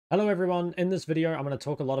Hello everyone, in this video I'm going to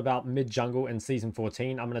talk a lot about mid-jungle in Season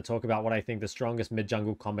 14. I'm going to talk about what I think the strongest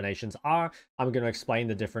mid-jungle combinations are. I'm going to explain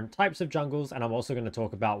the different types of jungles, and I'm also going to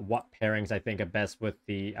talk about what pairings I think are best with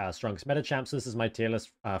the strongest meta champs. This is my tier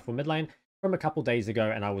list for mid lane from a couple days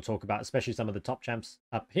ago, and I will talk about especially some of the top champs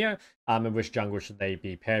up here, and which jungle should they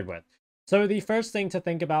be paired with. So the first thing to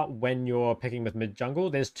think about when you're picking with mid-jungle,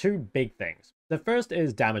 there's two big things. The first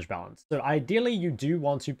is damage balance. So ideally you do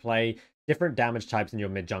want to play different damage types in your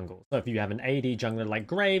mid jungle. So if you have an AD jungler like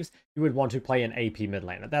Graves, you would want to play an AP mid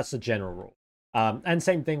laner. That's the general rule. And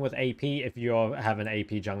same thing with AP. If you have an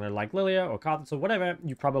AP jungler like Lilia or Karthus or whatever,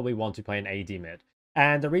 you probably want to play an AD mid.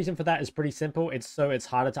 And the reason for that is pretty simple. It's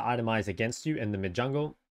harder to itemize against you in the mid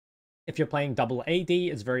jungle. If you're playing double AD,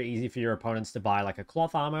 it's very easy for your opponents to buy like a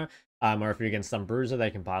cloth armor, or if you're against some bruiser,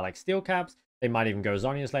 they can buy like steel caps. They might even go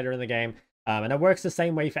Zhonya's later in the game. And it works the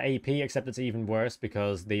same way for AP, except it's even worse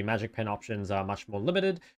because the magic pen options are much more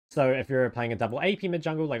limited. So if you're playing a double AP mid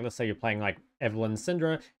jungle, like let's say you're playing like Evelynn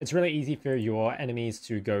Syndra, it's really easy for your enemies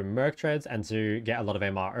to go Merc Treads and to get a lot of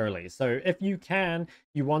MR early. So if you can,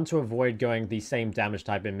 you want to avoid going the same damage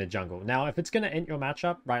type in mid jungle. Now, if it's going to end your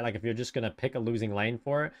matchup, right, like if you're just going to pick a losing lane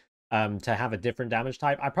for it, to have a different damage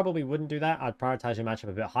type, I probably wouldn't do that. I'd prioritize your matchup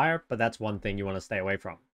a bit higher, but that's one thing you want to stay away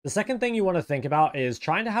from. The second thing you want to think about is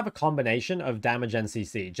trying to have a combination of damage and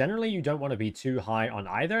CC. Generally, you don't want to be too high on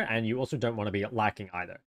either, and you also don't want to be lacking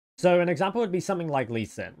either. So an example would be something like Lee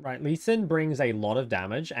Sin, right? Lee Sin brings a lot of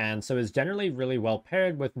damage, and so is generally really well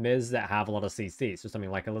paired with Miz that have a lot of CC. So something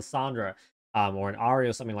like a Lissandra, or an Ahri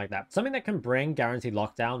or something like that. Something that can bring guaranteed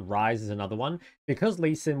lockdown. Rise is another one, because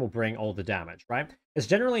Lee Sin will bring all the damage, right? It's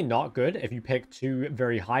generally not good if you pick two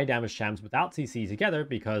very high damage champs without CC together,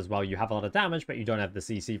 because, well, you have a lot of damage, but you don't have the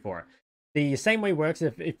CC for it. The same way works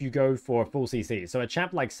if you go for full CC. So a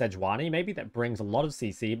champ like Sejuani, maybe that brings a lot of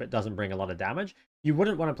CC but doesn't bring a lot of damage, you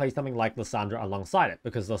wouldn't want to play something like Lissandra alongside it,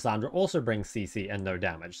 because Lissandra also brings CC and no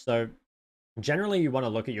damage. So generally, you want to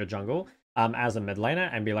look at your jungle as a mid laner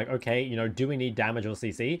and be like, okay, do we need damage or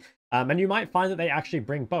CC? And you might find that they actually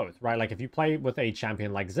bring both, right? Like if you play with a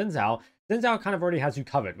champion like Xin Zhao kind of already has you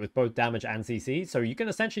covered with both damage and CC. So you can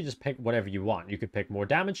essentially just pick whatever you want. You could pick more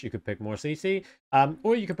damage, you could pick more CC,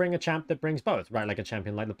 or you could bring a champ that brings both, right? Like a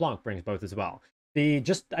champion like LeBlanc brings both as well.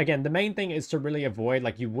 Again, the main thing is to really avoid,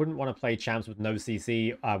 like, you wouldn't want to play champs with no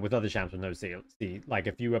CC with other champs with no CC. Like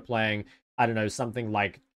if you were playing, I don't know, something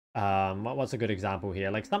like what's a good example here?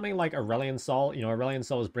 Like something like Aurelion Sol. Aurelion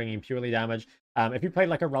Sol is bringing purely damage. If you played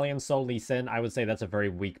like Aurelion Sol Lee Sin, I would say that's a very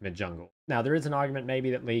weak mid jungle. Now there is an argument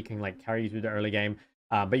maybe that Lee can like carry you through the early game,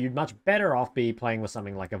 but you'd much better off be playing with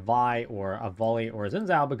something like a Vi or a Volley or a Xin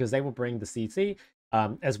Zhao, because they will bring the CC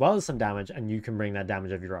as well as some damage, and you can bring that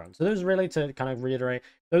damage of your own. So those really, to kind of reiterate,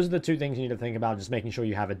 those are the two things you need to think about, just making sure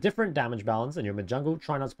you have a different damage balance in your mid jungle.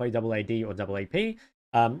 Try not to play double AD or double AP.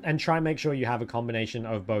 And try and make sure you have a combination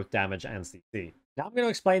of both damage and CC. Now I'm going to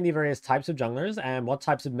explain the various types of junglers and what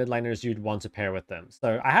types of mid laners you'd want to pair with them.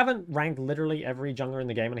 So I haven't ranked literally every jungler in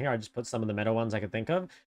the game in here. I just put some of the meta ones I could think of,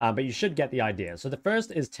 but you should get the idea. So the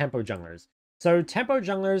first is tempo junglers. So tempo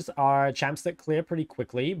junglers are champs that clear pretty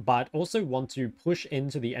quickly, but also want to push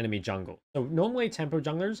into the enemy jungle. So normally tempo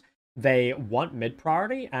junglers, they want mid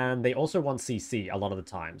priority, and they also want CC a lot of the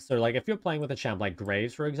time. So like if you're playing with a champ like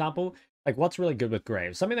Graves, for example, like what's really good with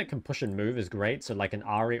Graves? Something that can push and move is great. So like an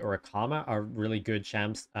Ahri or a Karma are really good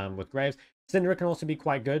champs with Graves. Syndra can also be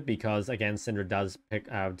quite good because, again, Syndra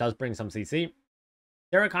does bring some CC.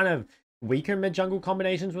 There are kind of weaker mid jungle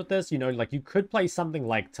combinations with this. Like you could play something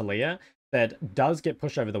like Talia that does get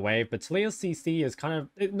pushed over the wave, but Talia's CC is kind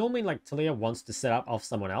of normally like Talia wants to set up off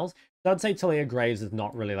someone else. So I'd say Talia Graves is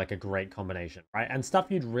not really like a great combination, right? And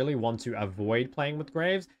stuff you'd really want to avoid playing with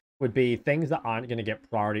Graves would be things that aren't going to get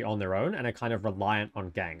priority on their own and are kind of reliant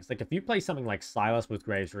on ganks. Like if you play something like Sylas with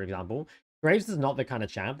Graves, for example, Graves is not the kind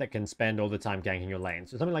of champ that can spend all the time ganking your lane.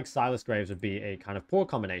 So something like Sylas Graves would be a kind of poor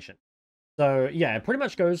combination. So yeah, it pretty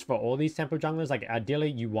much goes for all these tempo junglers. Like ideally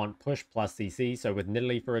you want push plus CC. So with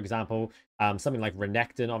Nidalee, for example, something like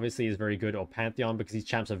Renekton obviously is very good, or Pantheon, because these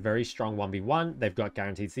champs are very strong 1v1. They've got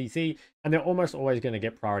guaranteed CC, and they're almost always going to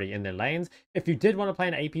get priority in their lanes. If you did want to play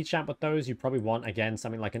an AP champ with those, you probably want, again,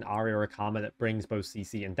 something like an Ahri or a Karma that brings both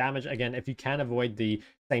CC and damage. Again, if you can avoid the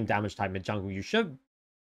same damage type mid jungle, you should.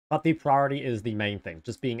 But the priority is the main thing,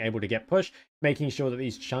 just being able to get push, making sure that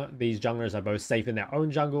these junglers are both safe in their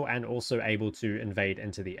own jungle and also able to invade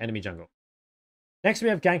into the enemy jungle. Next, we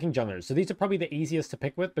have Ganking Junglers. So these are probably the easiest to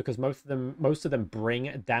pick with because most of them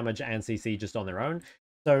bring damage and CC just on their own.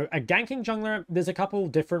 So a Ganking Jungler, there's a couple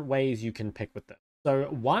different ways you can pick with them. So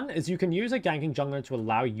one is you can use a Ganking Jungler to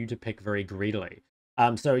allow you to pick very greedily.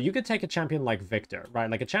 So you could take a champion like Victor, right?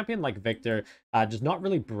 Like a champion like Victor does not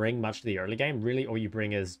really bring much to the early game. Really, all you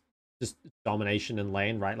bring is just domination in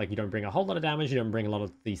lane, right? Like you don't bring a whole lot of damage, you don't bring a lot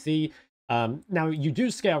of CC. Now you do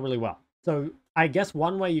scale really well. So I guess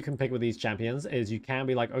one way you can pick with these champions is you can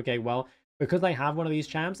be like, okay, well, because I have one of these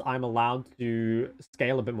champs, I'm allowed to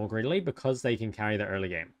scale a bit more greedily because they can carry the early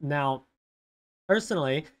game. Now,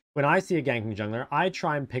 personally, when I see a ganking jungler, I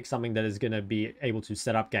try and pick something that is going to be able to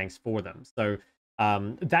set up ganks for them. So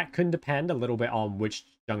that can depend a little bit on which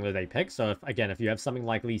jungler they pick. So if you have something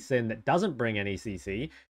like Lee Sin that doesn't bring any CC,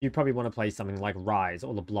 you probably want to play something like Ryze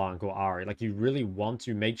or LeBlanc or Ahri. Like you really want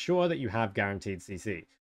to make sure that you have guaranteed CC.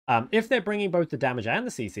 If they're bringing both the damage and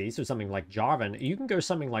the CC, so something like Jarvan, you can go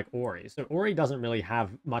something like Ori. So Ori doesn't really have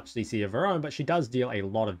much CC of her own, but she does deal a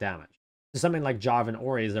lot of damage. So something like Jarvan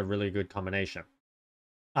Ori is a really good combination.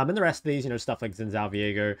 And the rest of these, stuff like Zinzao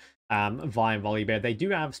Viego, Vi and Volibear, they do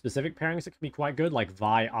have specific pairings that can be quite good, like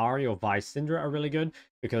Vi Ari or Vi Syndra are really good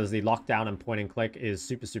because the lockdown and point and click is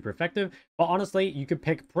super, super effective. But honestly, you could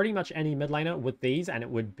pick pretty much any mid laner with these and it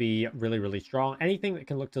would be really, really strong. Anything that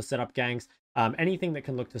can look to set up ganks, anything that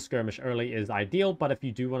can look to skirmish early is ideal, but if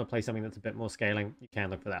you do want to play something that's a bit more scaling, you can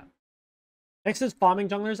look for that. Next is farming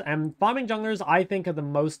junglers, and farming junglers I think are the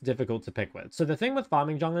most difficult to pick with. So the thing with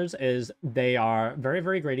farming junglers is they are very,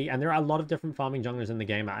 very greedy, and there are a lot of different farming junglers in the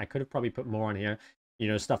game. I could have probably put more on here,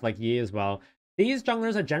 stuff like Yi as well. These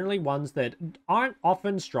junglers are generally ones that aren't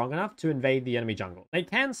often strong enough to invade the enemy jungle. They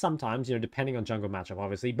can sometimes, depending on jungle matchup,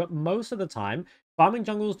 obviously, but most of the time, farming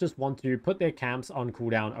jungles just want to put their camps on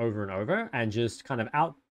cooldown over and over and just kind of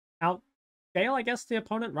out scale, I guess, the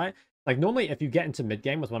opponent, right? Like normally if you get into mid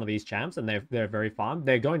game with one of these champs and they're very farmed,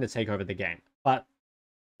 they're going to take over the game. But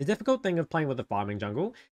the difficult thing of playing with the farming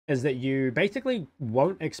jungle is that you basically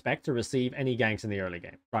won't expect to receive any ganks in the early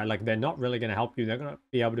game, right? Like they're not really going to help you. They're going to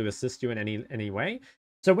be able to assist you in any way.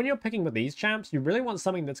 So when you're picking with these champs, you really want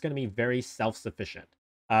something that's going to be very self-sufficient.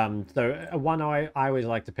 One I always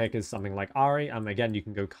like to pick is something like Ahri. Again, you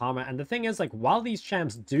can go Karma. And the thing is, like, while these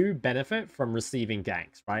champs do benefit from receiving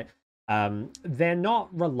ganks, right? They're not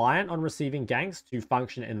reliant on receiving ganks to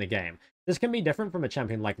function in the game. This can be different from a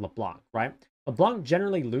champion like LeBlanc, right? LeBlanc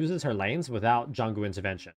generally loses her lanes without jungle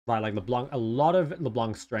intervention, right? Like LeBlanc, a lot of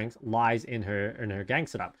LeBlanc's strength lies in her gank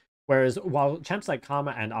setup. Whereas while champs like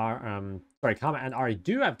Karma and Ahri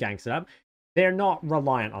do have gank setup, they're not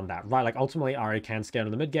reliant on that, right? Like ultimately, Ahri can scale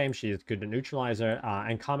in the mid game. She is good at neutralizer,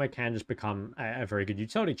 and Karma can just become a very good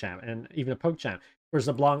utility champ and even a poke champ. Whereas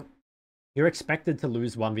LeBlanc, you're expected to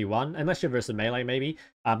lose 1v1, unless you're versus melee maybe,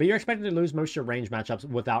 but you're expected to lose most of your range matchups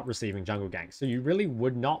without receiving jungle ganks. So you really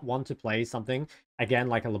would not want to play something, again,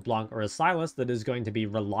 like a LeBlanc or a Sylas that is going to be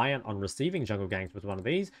reliant on receiving jungle ganks with one of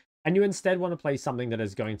these, and you instead want to play something that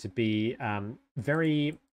is going to be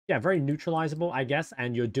very neutralizable, I guess,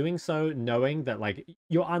 and you're doing so knowing that, like,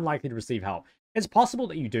 you're unlikely to receive help. It's possible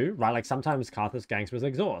that you do, right? Like, sometimes Karthus ganks with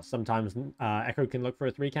exhaust, sometimes Echo can look for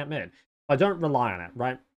a 3-camp mid, but don't rely on it,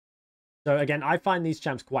 right? So again, I find these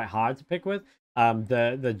champs quite hard to pick with.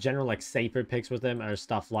 The general like safer picks with them are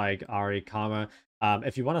stuff like Ahri, Karma.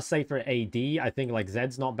 If you want a safer AD, I think like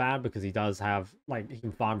Zed's not bad because he does have like he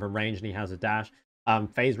can farm from range and he has a dash.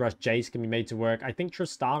 Phase Rush Jace can be made to work. I think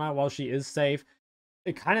Tristana, while she is safe,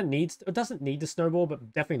 it doesn't need to snowball,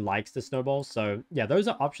 but definitely likes to snowball. So yeah, those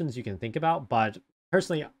are options you can think about. But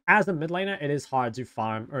personally, as a mid laner, it is hard to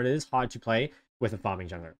farm, or it is hard to play with a farming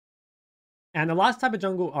jungler. And the last type of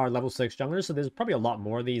jungle are level 6 junglers, so there's probably a lot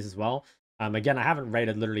more of these as well. Again, I haven't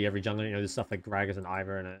rated literally every jungler. There's stuff like Gragas and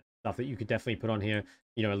Ivor and stuff that you could definitely put on here,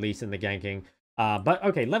 at least in the ganking. But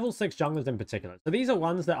okay, level 6 junglers in particular. So these are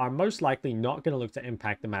ones that are most likely not going to look to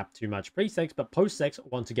impact the map too much pre-6, but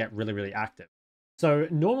post-6 want to get really, really active. So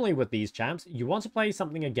normally with these champs, you want to play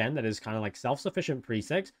something again that is kind of like self-sufficient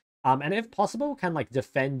pre-6, and if possible, can like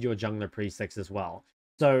defend your jungler pre-6 as well.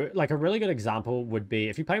 So, like, a really good example would be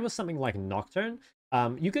if you play with something like Nocturne,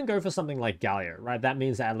 you can go for something like Galio, right? That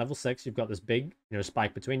means that at level 6, you've got this big,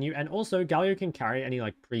 spike between you, and also Galio can carry any,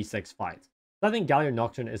 like, pre-6 fights. So I think Galio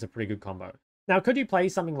Nocturne is a pretty good combo. Now, could you play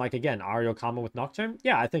something like, again, Ahri or Karma with Nocturne?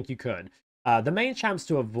 Yeah, I think you could. The main champs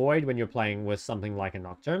to avoid when you're playing with something like a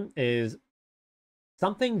Nocturne is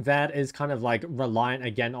something that is kind of, like, reliant,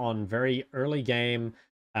 again, on very early game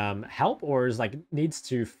help, or is like needs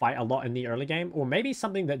to fight a lot in the early game, or maybe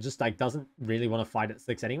something that just like doesn't really want to fight at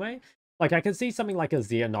 6 anyway. Like I can see something like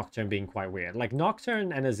Azir Nocturne being quite weird. Like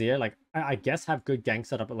Nocturne and Azir, like I guess have good gank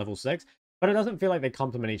set up at level 6, but it doesn't feel like they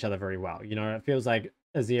complement each other very well. It feels like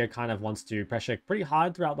Azir kind of wants to pressure pretty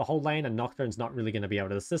hard throughout the whole lane, and Nocturne's not really going to be able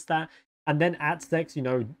to assist that. And then at 6,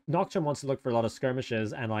 Nocturne wants to look for a lot of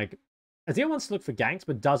skirmishes, and like Azir wants to look for ganks,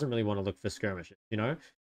 but doesn't really want to look for skirmishes, you know?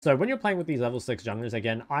 So when you're playing with these level 6 junglers,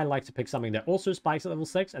 again, I like to pick something that also spikes at level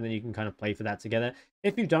 6, and then you can kind of play for that together.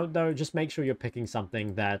 If you don't, though, just make sure you're picking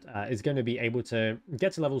something that is going to be able to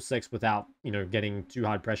get to level 6 without, you know, getting too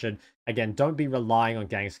hard pressured. Again, don't be relying on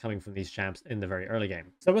ganks coming from these champs in the very early game.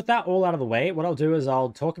 So with that all out of the way, what I'll do is I'll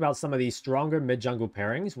talk about some of these stronger mid-jungle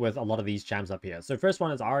pairings with a lot of these champs up here. So first one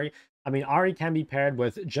is Ahri. I mean, Ahri can be paired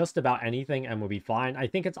with just about anything and will be fine. I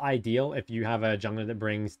think it's ideal if you have a jungler that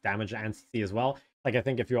brings damage and CC as well. Like, I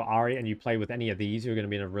think if you're Ahri and you play with any of these, you're going to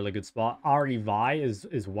be in a really good spot. Ahri Vi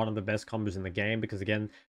is one of the best combos in the game because, again,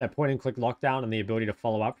 that point-and-click lockdown and the ability to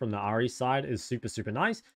follow up from the Ahri side is super, super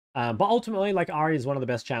nice. But ultimately, like, Ahri is one of the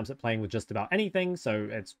best champs at playing with just about anything, so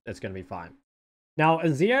it's going to be fine. Now,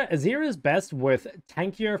 Azir is best with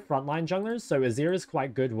tankier frontline junglers. So Azir is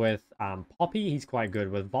quite good with Poppy. He's quite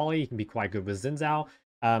good with Volley. He can be quite good with Xin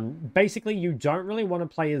Zhao. Basically, you don't really want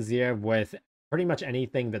to play Azir with pretty much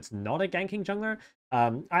anything that's not a ganking jungler.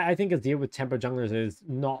 I think Azir with tempo junglers is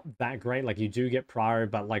not that great. Like, you do get prior,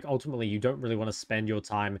 but like ultimately you don't really want to spend your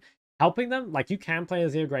time helping them. Like, you can play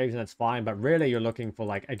Azir Graves and that's fine, but really you're looking for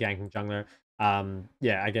like a ganking jungler.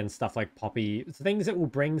 Yeah, again, stuff like Poppy, things that will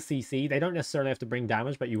bring CC. They don't necessarily have to bring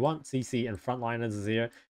damage, but you want CC and frontliners Azir,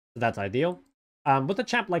 so that's ideal. With a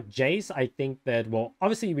champ like Jace, I think that, well,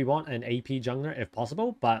 obviously we want an AP jungler if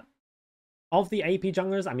possible, but of the AP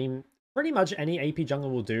junglers, I mean, pretty much any AP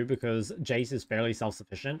jungler will do because Jace is fairly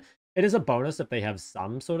self-sufficient. It is a bonus if they have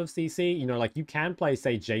some sort of CC. You know, like, you can play,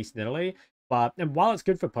 say, Jace Nidalee, but and while it's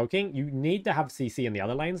good for poking, you need to have CC in the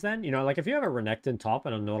other lanes then. You know, like, if you have a Renekton top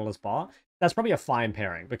and a Nautilus bot, that's probably a fine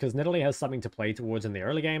pairing because Nidalee has something to play towards in the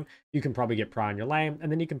early game. You can probably get Pry in your lane,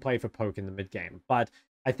 and then you can play for poke in the mid game. But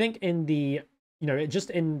I think in the, you know, just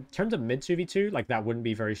in terms of mid 2v2, like, that wouldn't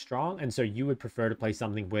be very strong. And so you would prefer to play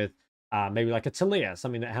something with maybe like a Talia,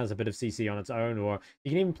 something that has a bit of CC on its own, or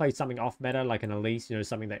you can even play something off meta like an Elise, you know,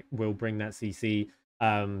 something that will bring that CC.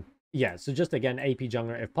 Yeah, so just again, AP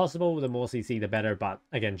jungler if possible. The more CC, the better. But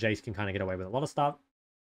again, Jace can kind of get away with a lot of stuff.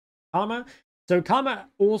 Karma. So Karma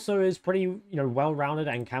also is pretty, you know, well-rounded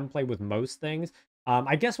and can play with most things.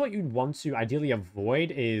 I guess what you'd want to ideally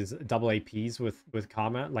avoid is double APs with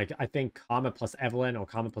Karma. Like, I think Karma plus Evelynn or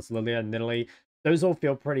Karma plus Lilia, Nidalee, those all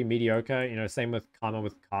feel pretty mediocre. You know, same with Karma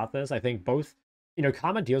with Karthus. I think both, you know,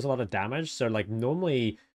 Karma deals a lot of damage. So, like,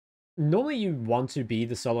 normally you want to be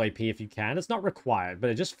the solo AP if you can. It's not required, but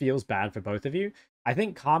it just feels bad for both of you. I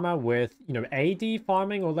think Karma with, you know, AD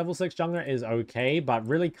farming or level 6 jungler is okay, but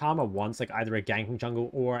really Karma wants like either a ganking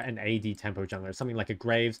jungle or an AD tempo jungler. Something like a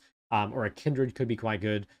Graves or a Kindred could be quite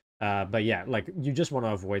good. But yeah, like, you just want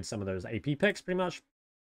to avoid some of those AP picks pretty much.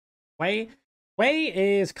 Hui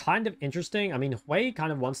is kind of interesting. I mean, Hui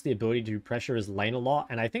kind of wants the ability to pressure his lane a lot,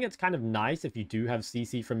 and I think it's kind of nice if you do have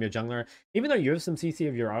CC from your jungler. Even though you have some CC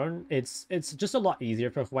of your own, it's just a lot easier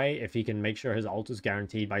for Hui if he can make sure his ult is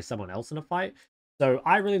guaranteed by someone else in a fight. So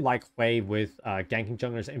I really like Hui with ganking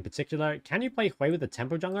junglers in particular. Can you play Hui with a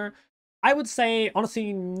tempo jungler? I would say,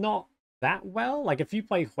 honestly, not that well. Like, if you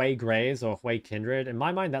play Hui Graves or Hui Kindred, in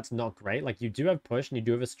my mind, that's not great. Like, you do have push and you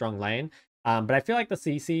do have a strong lane. But I feel like the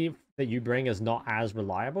CC that you bring is not as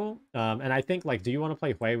reliable. And I think, like, do you want to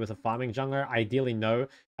play Hui with a farming jungler? Ideally, no.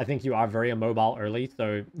 I think you are very immobile early,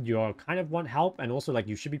 so you kind of want help. And also, like,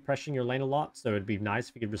 you should be pressuring your lane a lot, so it'd be nice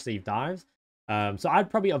if you could receive dives. So I'd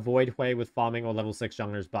probably avoid Hui with farming or level 6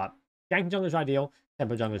 junglers, but ganking junglers are ideal.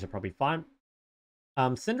 Tempo junglers are probably fine.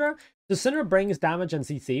 Syndra. So Syndra brings damage and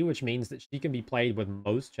CC, which means that she can be played with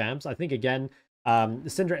most champs. I think, again,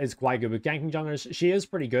 Syndra is quite good with ganking junglers. She is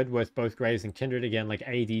pretty good with both Graves and Kindred. Again, like,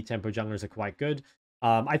 AD tempo junglers are quite good.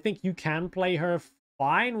 I think you can play her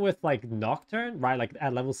fine with like Nocturne, right? Like,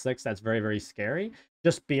 at level 6, that's very, very scary.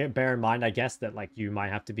 Just bear in mind, I guess, that like you might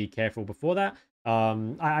have to be careful before that.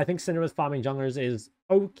 I think Syndra with farming junglers is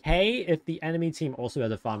okay if the enemy team also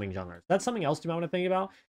has a farming jungler. That's something else you might want to think about,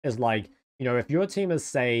 is like, you know, if your team is,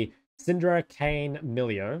 say, Syndra, Kayn,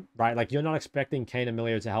 Milio, right? Like, you're not expecting Kayn and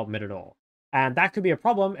Milio to help mid at all. And that could be a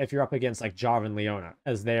problem if you're up against like Jarvan and Leona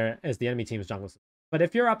as the enemy team's jungle. But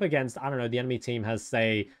if you're up against, I don't know, the enemy team has,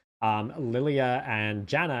 say, Lilia and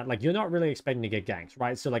Janna, like, you're not really expecting to get ganked,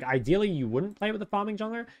 right? So, like, ideally you wouldn't play with the farming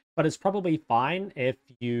jungler, but it's probably fine if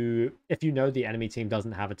you know the enemy team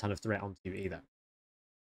doesn't have a ton of threat onto you either.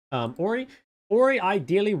 Ori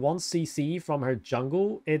ideally wants CC from her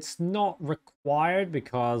jungle. It's not required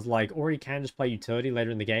because, like, Ori can just play utility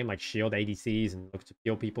later in the game, like shield ADCs and look to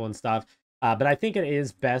kill people and stuff. But I think it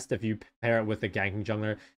is best if you pair it with a ganking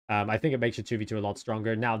jungler. I think it makes your 2v2 a lot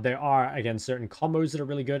stronger. Now, there are, again, certain combos that are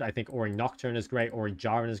really good. I think Ori Nocturne is great. Ori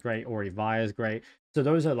Jarvan is great. Ori Vi is great. So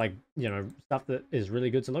those are like, stuff that is really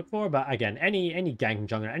good to look for. But again, any ganking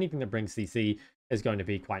jungler, anything that brings CC is going to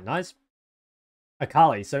be quite nice.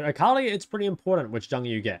 Akali. So Akali, it's pretty important which jungler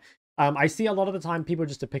you get. I see a lot of the time people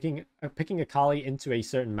just are picking Akali into a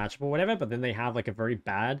certain matchup or whatever, but then they have like a very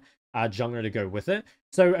bad jungler to go with it.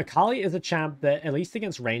 So Akali is a champ that, at least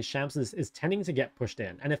against range champs, is tending to get pushed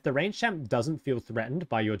in. And if the range champ doesn't feel threatened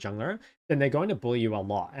by your jungler, then they're going to bully you a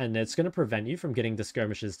lot, and it's going to prevent you from getting the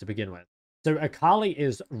skirmishes to begin with. So Akali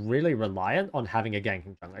is really reliant on having a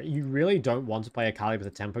ganking jungler. You really don't want to play Akali with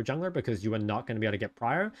a tempo jungler because you are not going to be able to get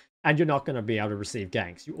prior, and you're not going to be able to receive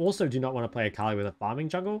ganks. You also do not want to play Akali with a farming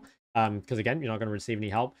jungle, because again, you're not going to receive any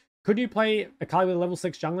help. Could you play Akali with a level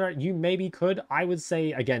 6 jungler? You maybe could. I would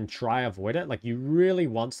say, again, try avoid it. Like, you really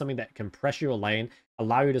want something that can pressure your lane,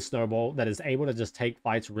 allow you to snowball, that is able to just take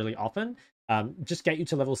fights really often. Just get you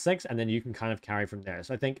to level 6, and then you can kind of carry from there.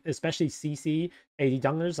 So I think especially CC AD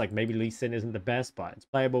junglers, like maybe Lee Sin isn't the best, but it's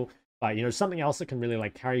playable. But, something else that can really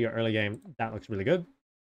like carry your early game, that looks really good.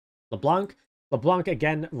 LeBlanc. LeBlanc,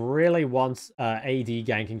 again, really wants AD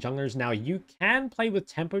ganking junglers. Now, you can play with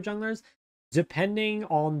tempo junglers depending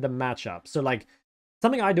on the matchup. So, like,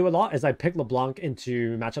 something I do a lot is I pick LeBlanc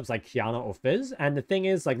into matchups like Kiana or Fizz. And the thing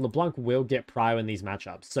is, like, LeBlanc will get prio in these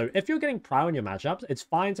matchups. So if you're getting prio in your matchups, it's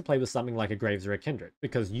fine to play with something like a Graves or a Kindred,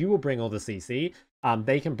 because you will bring all the CC.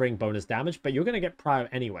 They can bring bonus damage, but you're going to get prio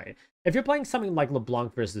anyway. If you're playing something like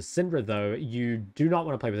LeBlanc versus Syndra, though, you do not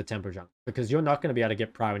want to play with a tempo jungle, because you're not going to be able to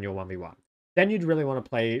get prio in your 1v1. Then you'd really want to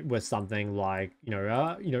play with something like,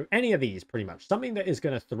 any of these, pretty much. Something that is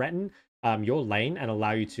going to threaten your lane and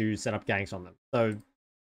allow you to set up ganks on them. So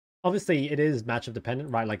obviously, it is matchup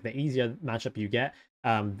dependent, right? Like, the easier matchup you get,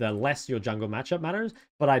 the less your jungle matchup matters.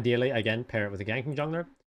 But ideally, again, pair it with a ganking jungler.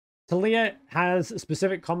 Talia has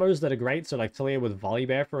specific combos that are great. So, like, Talia with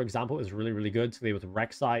Volibear, for example, is really, really good. Talia with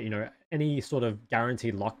Rek'Sai, any sort of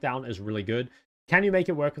guaranteed lockdown is really good. Can you make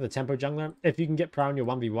it work with a tempo jungler? If you can get pro in your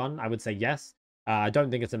 1v1, I would say yes. I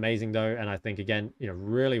don't think it's amazing, though. And I think, again,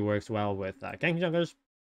 really works well with ganking junglers.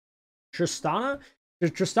 Tristana.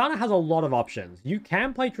 Tristana has a lot of options. You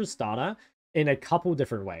can play Tristana in a couple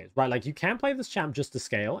different ways, right? Like, you can play this champ just to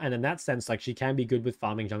scale, and in that sense, like, she can be good with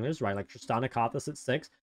farming junglers, right? Like, Tristana Karthus at 6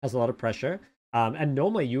 has a lot of pressure, and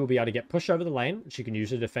normally you will be able to get push over the lane. She can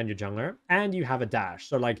usually defend your jungler, and you have a dash.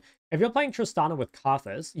 So, like, if you're playing Tristana with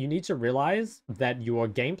Karthus, you need to realize that your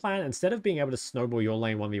game plan, instead of being able to snowball your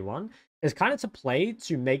lane 1v1, is kind of to play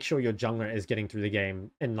to make sure your jungler is getting through the game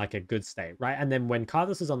in like a good state, right? And then when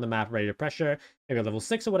Karthus is on the map ready to pressure, maybe level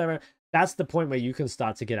 6 or whatever, that's the point where you can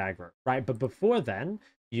start to get aggro, right? But before then,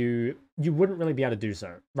 you wouldn't really be able to do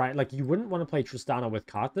so, right? Like, you wouldn't want to play Tristana with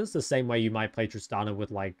Karthus the same way you might play Tristana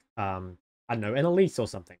with, like, I don't know, an Elise or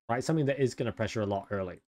something, right? Something that is going to pressure a lot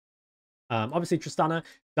early. Obviously, Tristana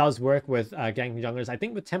does work with ganking junglers. I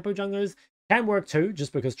think with tempo junglers can work too,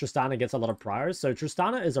 just because Tristana gets a lot of priors. So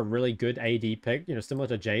Tristana is a really good AD pick, similar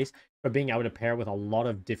to Jace, for being able to pair with a lot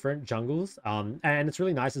of different jungles. And it's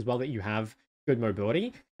really nice as well that you have good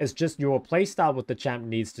mobility. It's just your playstyle with the champ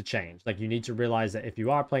needs to change. Like, you need to realize that if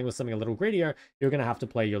you are playing with something a little greedier, you're going to have to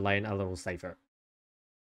play your lane a little safer.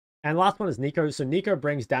 And last one is Neeko. So Neeko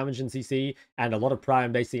brings damage in CC and a lot of prio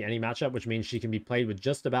in basically any matchup, which means she can be played with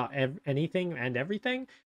just about anything and everything.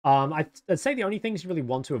 I'd say the only things you really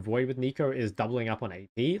want to avoid with Neeko is doubling up on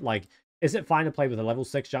AP. Like, is it fine to play with a level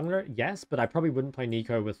 6 jungler? Yes, but I probably wouldn't play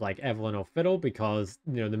Neeko with, like, Evelynn or Fiddle because,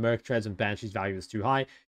 the Merc Treads and Banshee's value is too high.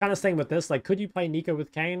 Kind of same with this. Like, could you play Neeko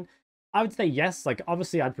with Kayn? I would say yes. Like,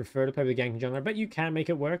 obviously, I'd prefer to play with a Ganking Jungler, but you can make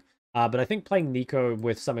it work. But I think playing Neeko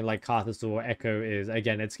with something like Karthus or Echo is,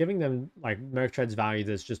 again, it's giving them, like, Merc Treads value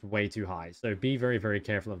that's just way too high. So be very, very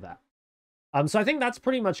careful of that. So I think that's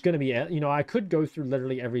pretty much going to be it. I could go through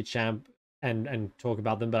literally every champ and talk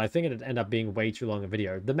about them, but I think it'd end up being way too long a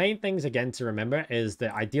video. The main things, again, to remember is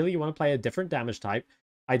that ideally you want to play a different damage type.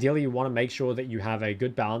 Ideally, you want to make sure that you have a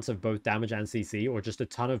good balance of both damage and CC, or just a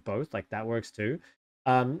ton of both. Like, that works too.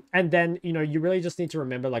 And then, you really just need to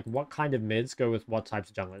remember, like, what kind of mids go with what types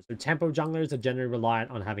of junglers. So tempo junglers are generally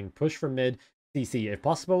reliant on having push from mid, CC if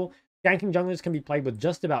possible. Ganking junglers can be played with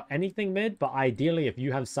just about anything mid, but ideally, if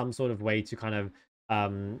you have some sort of way to kind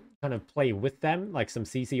of play with them, like some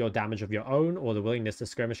CC or damage of your own, or the willingness to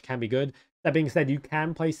skirmish can be good. That being said, you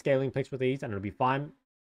can play scaling picks with these, and it'll be fine.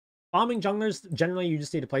 Farming junglers, generally, you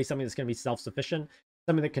just need to play something that's going to be self-sufficient,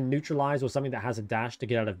 something that can neutralize, or something that has a dash to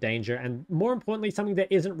get out of danger, and more importantly, something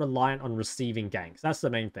that isn't reliant on receiving ganks. That's the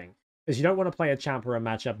main thing, because you don't want to play a champ or a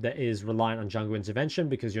matchup that is reliant on jungle intervention,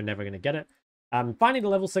 because you're never going to get it. Finding the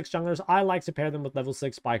level 6 junglers, I like to pair them with level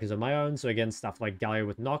 6 spikers of my own. So again, stuff like Galio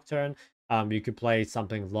with Nocturne. You could play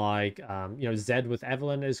something like, Zed with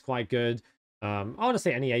Evelynn is quite good. I want to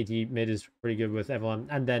say any AD mid is pretty good with everyone.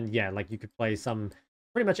 And then, yeah, like you could play some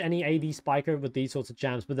pretty much any AD spiker with these sorts of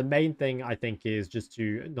champs. But the main thing I think is just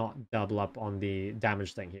to not double up on the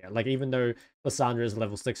damage thing here. Like even though Lissandra is a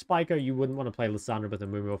level 6 spiker, you wouldn't want to play Lissandra with a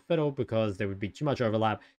Mumu or Fiddle because there would be too much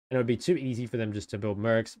overlap and it would be too easy for them just to build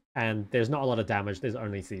mercs. And there's not a lot of damage, there's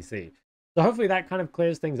only CC. So hopefully that kind of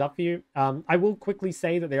clears things up for you. I will quickly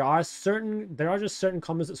say that there are just certain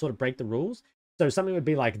combos that sort of break the rules. So something would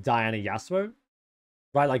be like Diana Yasuo,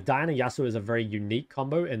 right? Like Diana Yasuo is a very unique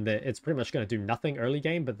combo in that it's pretty much going to do nothing early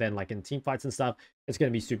game, but then like in team fights and stuff, it's going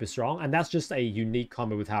to be super strong. And that's just a unique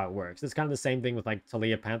combo with how it works. It's kind of the same thing with like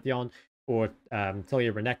Talia Pantheon or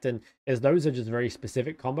Talia Renekton, is those are just very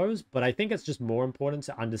specific combos. But I think it's just more important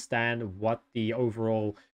to understand what the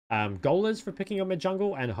overall goal is for picking your mid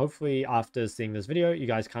jungle. And hopefully after seeing this video, you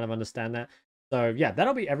guys kind of understand that. So yeah,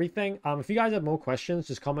 that'll be everything. If you guys have more questions,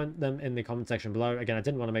 just comment them in the comment section below. Again, I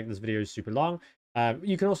didn't want to make this video super long.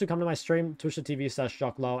 You can also come to my stream,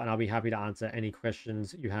 twitch.tv/ShokLol, and I'll be happy to answer any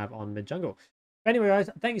questions you have on mid jungle. Anyway, guys,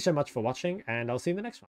 thank you so much for watching, and I'll see you in the next one.